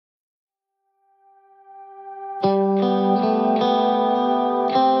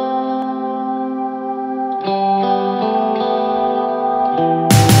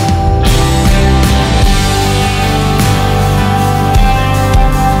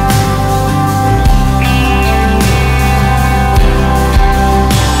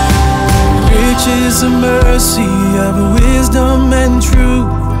Grace and mercy, of wisdom and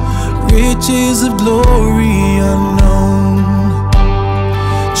truth, riches of glory unknown,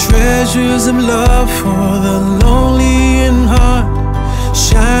 treasures of love for the lonely in heart,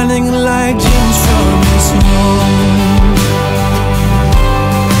 shining like gems from his throne.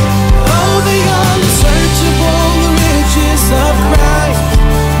 Oh, the unsearchable riches of Christ,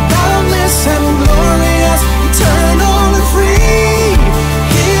 boundless and glorious, eternal and free,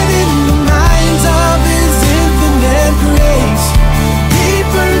 hid in the minds of his infinite grace,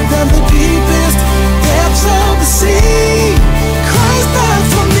 deeper than the deepest depths of the sea. Christ died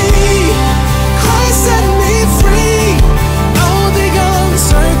for me, Christ set me free. Oh, the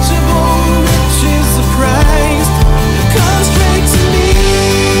unsearchable riches of Christ come straight to me.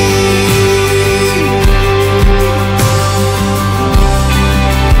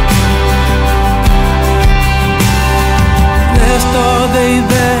 Blessed are they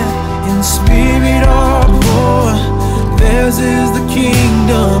that in spirit are poor, theirs is the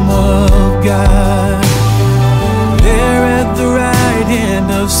kingdom of God. They're at the right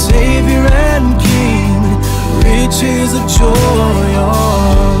hand of Savior and King, riches of joy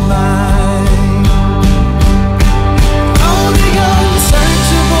all mine. Oh, the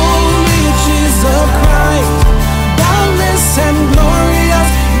unsearchable riches of Christ, boundless and glorious,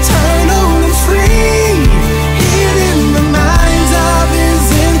 eternal and free, hid in the minds of his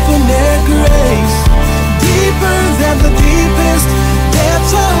infinite grace, deeper than the deepest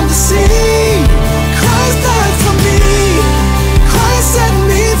depths of the sea. Christ died for me, Christ set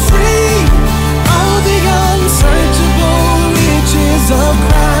me free. Oh, the unsearchable riches of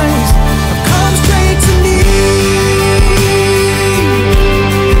Christ have come straight to me.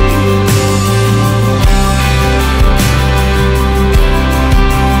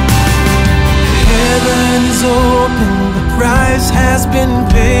 Heaven is open, the price has been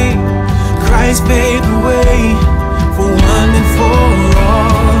paid. Christ paid the way for one and for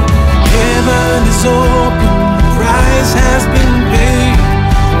all. Heaven is open, the price has been paid.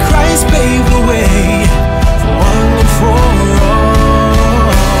 Christ paved the way for one and for all.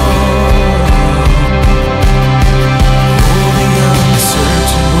 Oh, the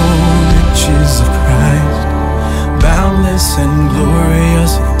unsearchable riches of Christ, boundless and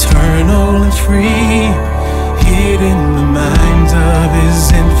glorious, eternal and free, hid in the minds of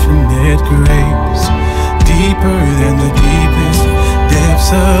his infinite grace, deeper than the deepest depths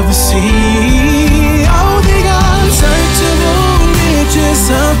of the sea.